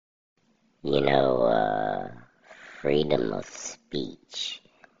Freedom of speech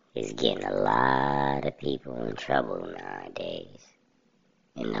is getting a lot of people in trouble nowadays.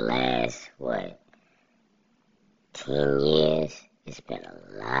 In the last, 10 years, it's been a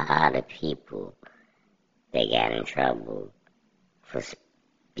lot of people that got in trouble for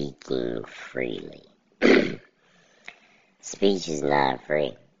speaking freely. Speech is not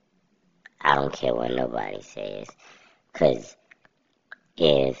free. I don't care what nobody says. Because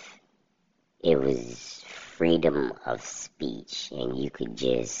if it was freedom of speech and you could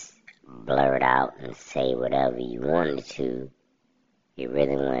just blurt out and say whatever you wanted to, it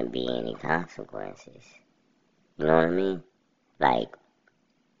really wouldn't be any consequences. You know what I mean? Like,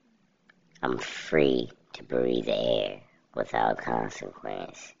 I'm free to breathe air without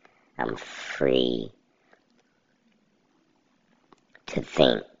consequence. I'm free to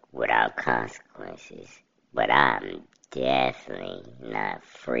think without consequences. But I'm definitely not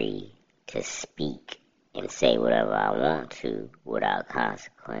free to speak and say whatever I want to without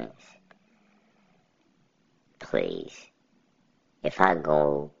consequence. Please. If I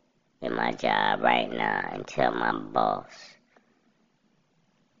go in my job right now and tell my boss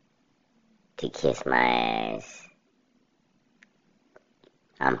to kiss my ass,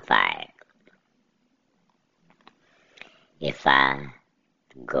 I'm fired. If I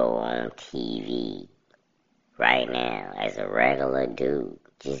go on TV right now as a regular dude,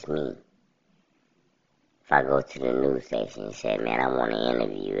 just me, if I go to the news station and say, man, I want an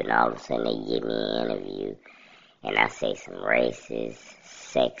interview, and all of a sudden they give me an interview, and I say some racist,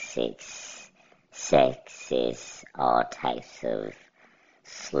 sexist, all types of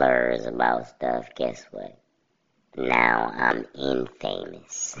slurs about stuff, guess what? Now I'm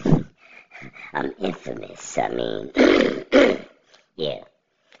infamous. I'm infamous. I mean, yeah,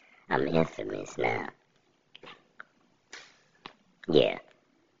 I'm infamous now. Yeah,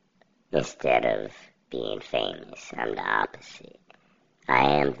 instead of being famous, I'm the opposite. I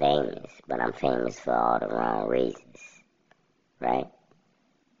am famous, but I'm famous for all the wrong reasons, right?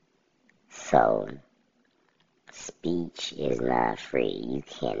 So, speech is not free. You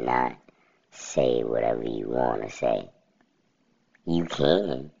cannot say whatever you want to say. You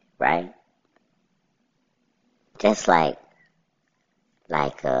can, right? Just like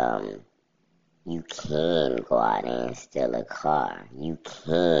you can go out and steal a car. You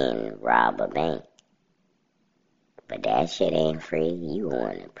can rob a bank. But that shit ain't free. You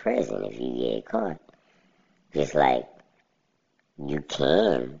going to prison if you get caught. Just like you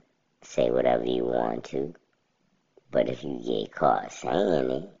can say whatever you want to. But if you get caught saying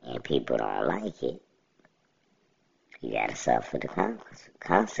it and people don't like it, you gotta suffer the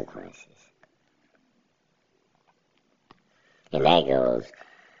consequences. And that goes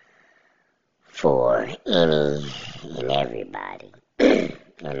for any and everybody.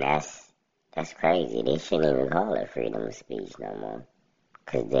 And that's crazy. They shouldn't even call it freedom of speech no more.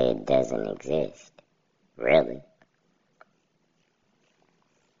 Because it doesn't exist. Really.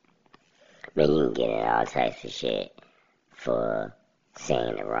 But you can get in all types of shit for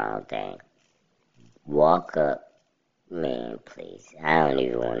saying the wrong thing. Walk up, man, please. I don't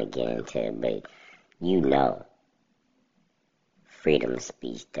even want to get into it, but you know freedom of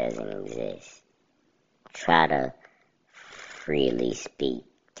speech doesn't exist. Try to freely speak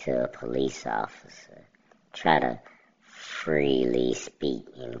to a police officer. Try to freely speak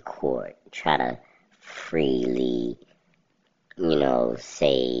in court. Try to freely,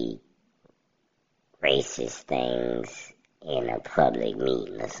 say racist things in a public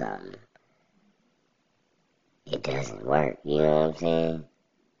meeting or something. It doesn't work, you know what I'm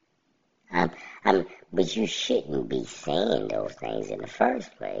saying? But you shouldn't be saying those things in the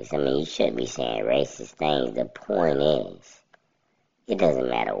first place. I mean, you shouldn't be saying racist things. The point is, it doesn't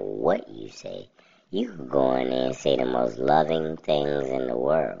matter what you say. You could go in there and say the most loving things in the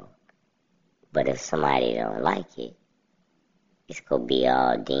world. But if somebody don't like it, it's going to be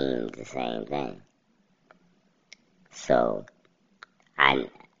all deemed the same thing. So, I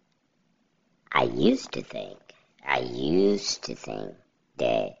used to think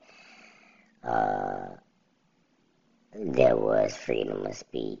that there was freedom of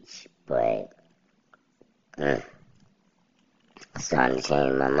speech, but I'm starting to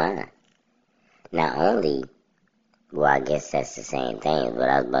change my mind. Not only, I guess that's the same thing, but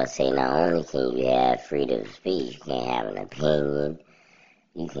I was about to say, not only can you have freedom of speech, you can't have an opinion,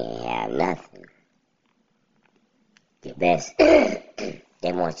 you can't have nothing. The best, they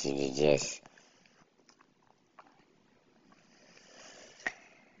want you to just,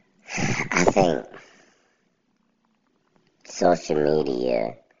 I think social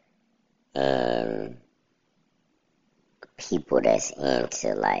media and people that's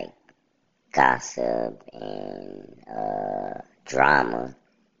into gossip and drama.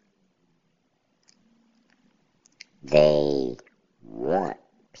 They want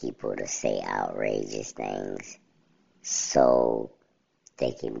people to say outrageous things so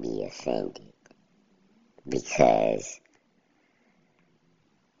they can be offended. Because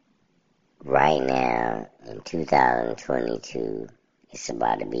right now, in 2022, it's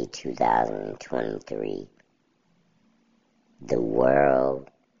about to be 2023, the world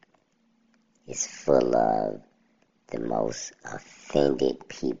is full of the most offended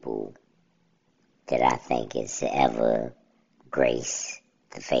people that I think has ever graced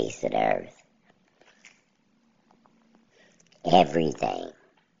the face of the earth. Everything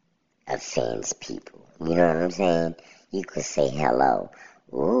offends people. You know what I'm saying? You could say hello.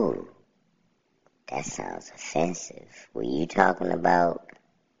 Ooh, that sounds offensive. Were you talking about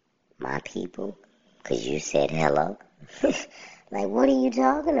my people? Because you said hello? Like, what are you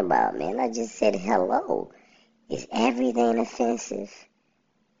talking about, man? I just said hello. Is everything offensive?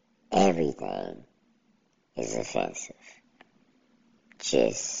 Everything is offensive.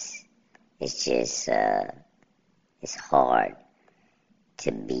 It's hard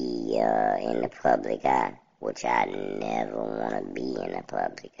to be in the public eye, which I never want to be in the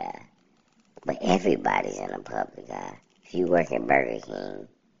public eye. But everybody's in the public eye. If you work at Burger King,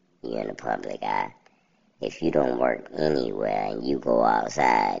 you're in the public eye. If you don't work anywhere and you go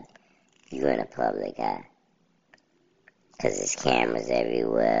outside, you're in the public eye. Because there's cameras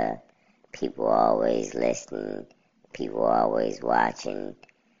everywhere. People always listening. People always watching.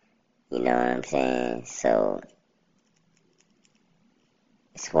 You know what I'm saying? So,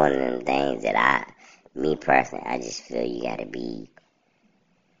 it's one of them things that me personally, I just feel you gotta be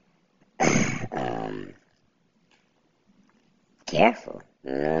careful.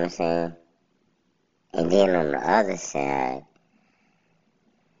 You know what I'm saying? And then on the other side,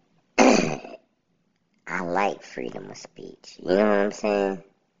 I like freedom of speech. You know what I'm saying?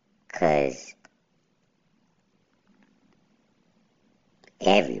 Because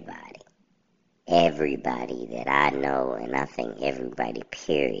everybody that I know, and I think everybody,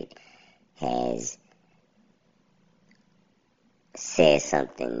 period, has said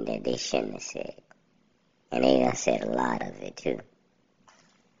something that they shouldn't have said. And they done said a lot of it, too.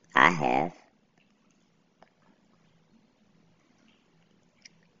 I have.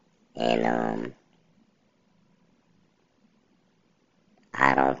 And,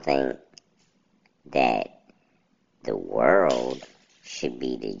 I don't think that the world should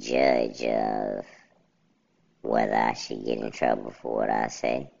be the judge of whether I should get in trouble for what I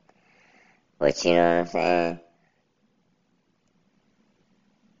say. But you know what I'm saying?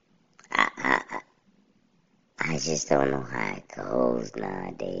 I just don't know how it goes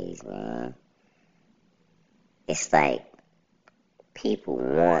nowadays, man. It's like people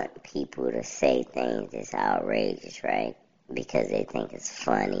want people to say things that's outrageous, right? Because they think it's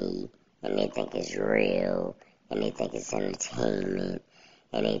funny, and they think it's real, and they think it's entertainment,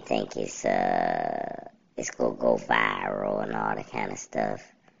 and they think it's gonna go viral and all that kind of stuff.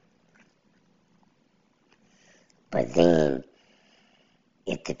 But then,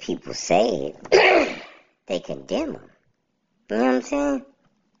 if the people say it, they condemn them. You know what I'm saying?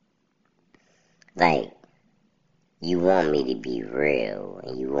 Like, you want me to be real,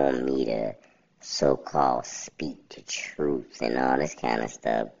 and you want me to so-called speak the truth and all this kind of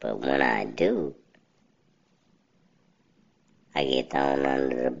stuff, but when I do, I get thrown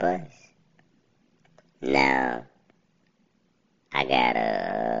under the bus. Now, I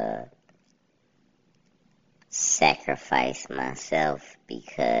gotta sacrifice myself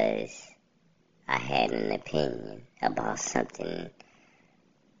because I had an opinion about something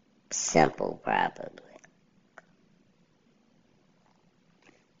simple, probably.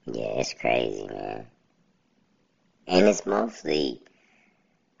 Yeah, it's crazy, man. And it's mostly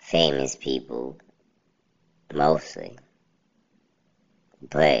famous people, mostly.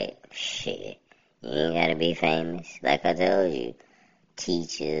 But, shit, you ain't gotta be famous. Like I told you,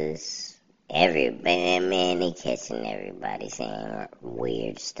 teachers, everybody, man, they catching everybody saying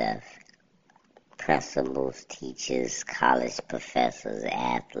weird stuff. Principals, teachers, college professors,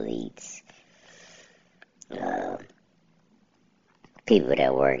 athletes, people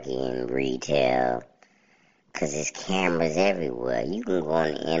that work in retail, because there's cameras everywhere. You can go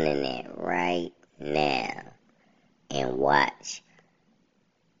on the internet right now and watch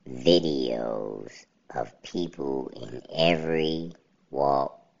videos of people in every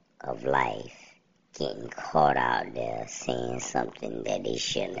walk of life getting caught out there saying something that they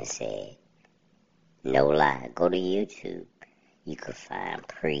shouldn't have said. No lie. Go to YouTube. You can find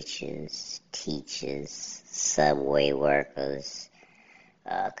preachers, teachers, subway workers,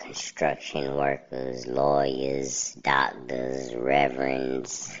 construction workers, lawyers, doctors,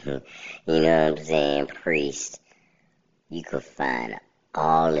 reverends, you know what I'm saying, priests. You could find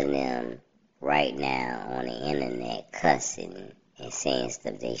all of them right now on the internet cussing and saying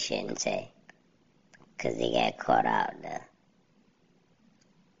stuff they shouldn't say. Because they got caught out there.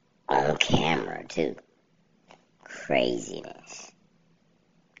 On camera, too. Craziness.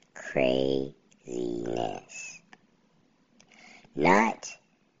 Craziness. Not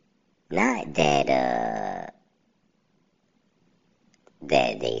that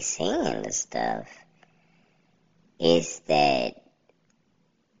that they saying the stuff. It's that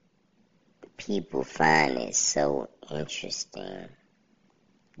people find it so interesting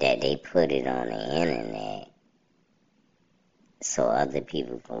that they put it on the internet so other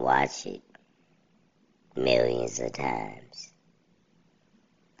people can watch it millions of times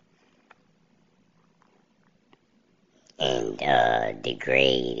and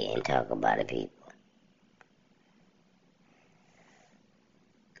degrade and talk about the people.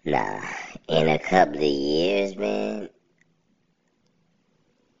 Nah, in a couple of years, man,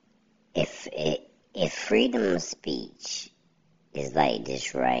 if freedom of speech is like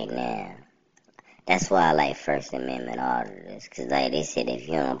this right now, that's why I like First Amendment auditors, because like they said, if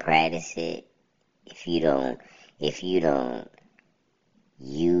you don't practice it, if you don't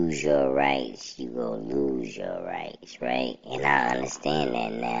use your rights, you gonna lose your rights, right? And I understand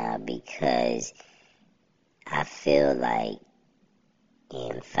that now because I feel like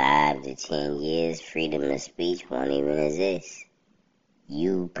in 5 to 10 years, freedom of speech won't even exist.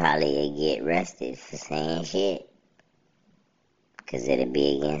 You probably get arrested for saying shit because it'll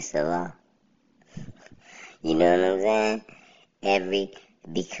be against the law. You know what I'm saying?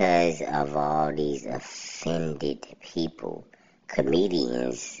 Because of all these offended people,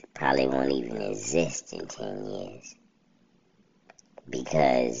 comedians probably won't even exist in 10 years.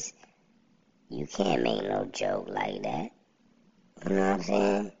 Because you can't make no joke like that. You know what I'm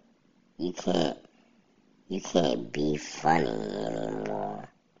saying? You can't be funny anymore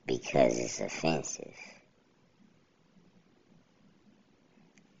because it's offensive.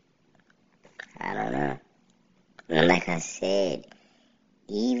 I don't know. And like I said,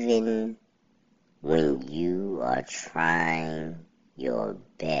 even when you are trying your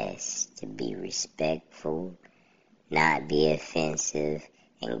best to be respectful, not be offensive,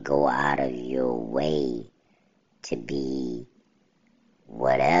 and go out of your way to be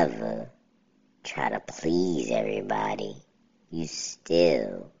whatever, try to please everybody, you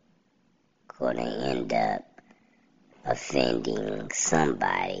still gonna end up offending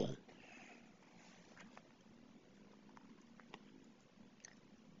somebody.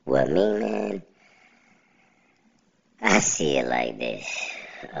 Well, me, man, I see it like this.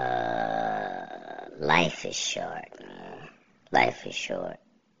 Life is short, man. Life is short.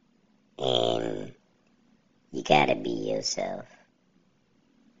 And you gotta be yourself.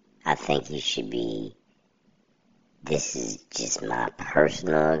 I think you should be, this is just my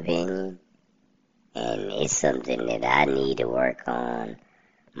personal opinion, and it's something that I need to work on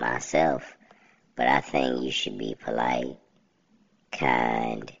myself, but I think you should be polite,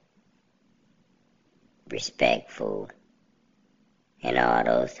 kind, respectful, and all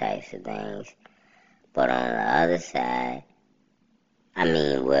those types of things. But on the other side, on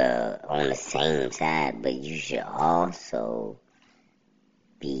the same side, but you should also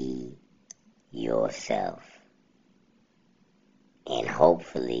be yourself. And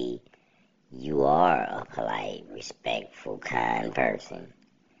hopefully you are a polite, respectful, kind person.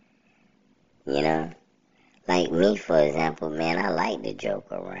 You know? Like me, for example, man, I like to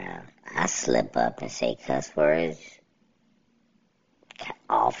joke around. I slip up and say cuss words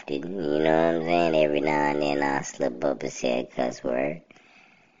often, you know what I'm saying? Every now and then I slip up and say a cuss word.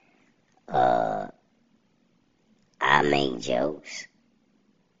 I make jokes.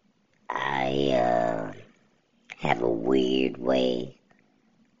 I have a weird way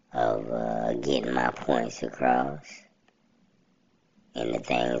of getting my points across in the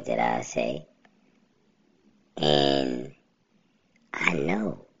things that I say. And I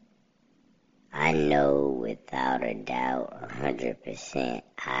know without a doubt, 100%,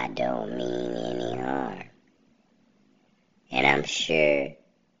 I don't mean any harm. And I'm sure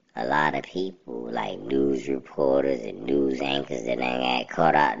a lot of people, like news reporters and news anchors that ain't got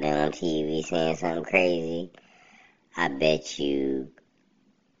caught out there on TV saying something crazy, I bet you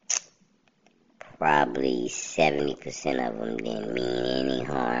probably 70% of them didn't mean any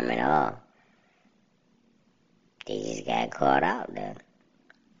harm at all. They just got caught out there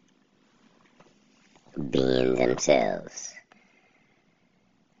being themselves.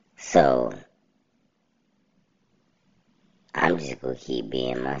 So I'm just gonna keep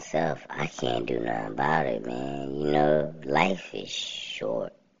being myself. I can't do nothing about it, man. You know, life is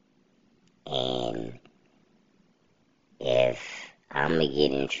short. And if I'm gonna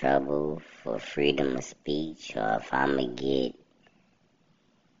get in trouble for freedom of speech, or if I'm gonna get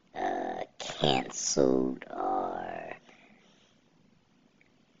canceled or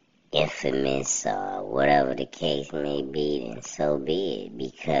infamous or whatever the case may be, then so be it.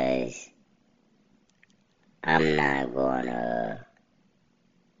 Because I'm not gonna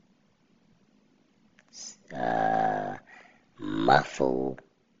muffle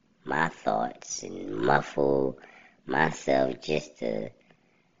my thoughts and muffle myself just to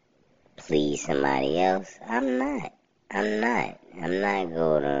please somebody else. I'm not gonna,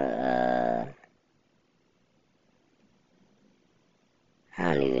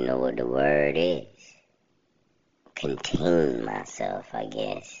 I don't even know what the word is. Contain myself, I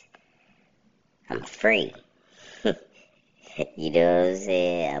guess. I'm free. You know what I'm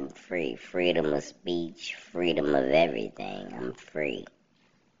saying? I'm free. Freedom of speech, freedom of everything. I'm free.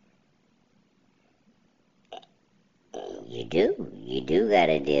 You do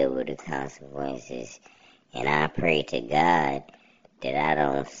gotta deal with the consequences. And I pray to God that I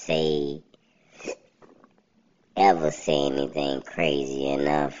don't ever say anything crazy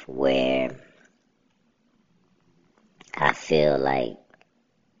enough where I feel like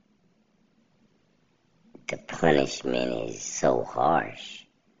the punishment is so harsh.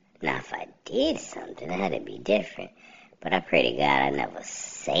 Now, if I did something, that'd be different. But I pray to God I never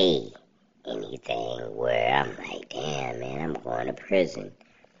say anything where I'm like, damn, man, I'm going to prison.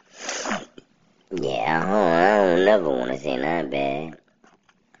 Yeah, I don't never want to say nothing bad.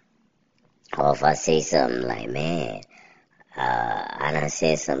 Or if I say something like, man, I done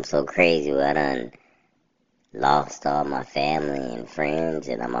said something so crazy where I done lost all my family and friends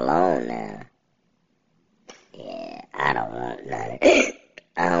and I'm alone now. Yeah, I don't want none.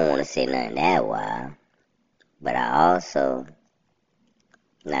 I don't want to say nothing that wild. But I also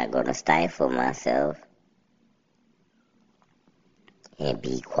not gonna stifle myself and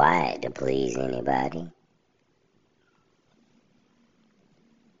be quiet to please anybody.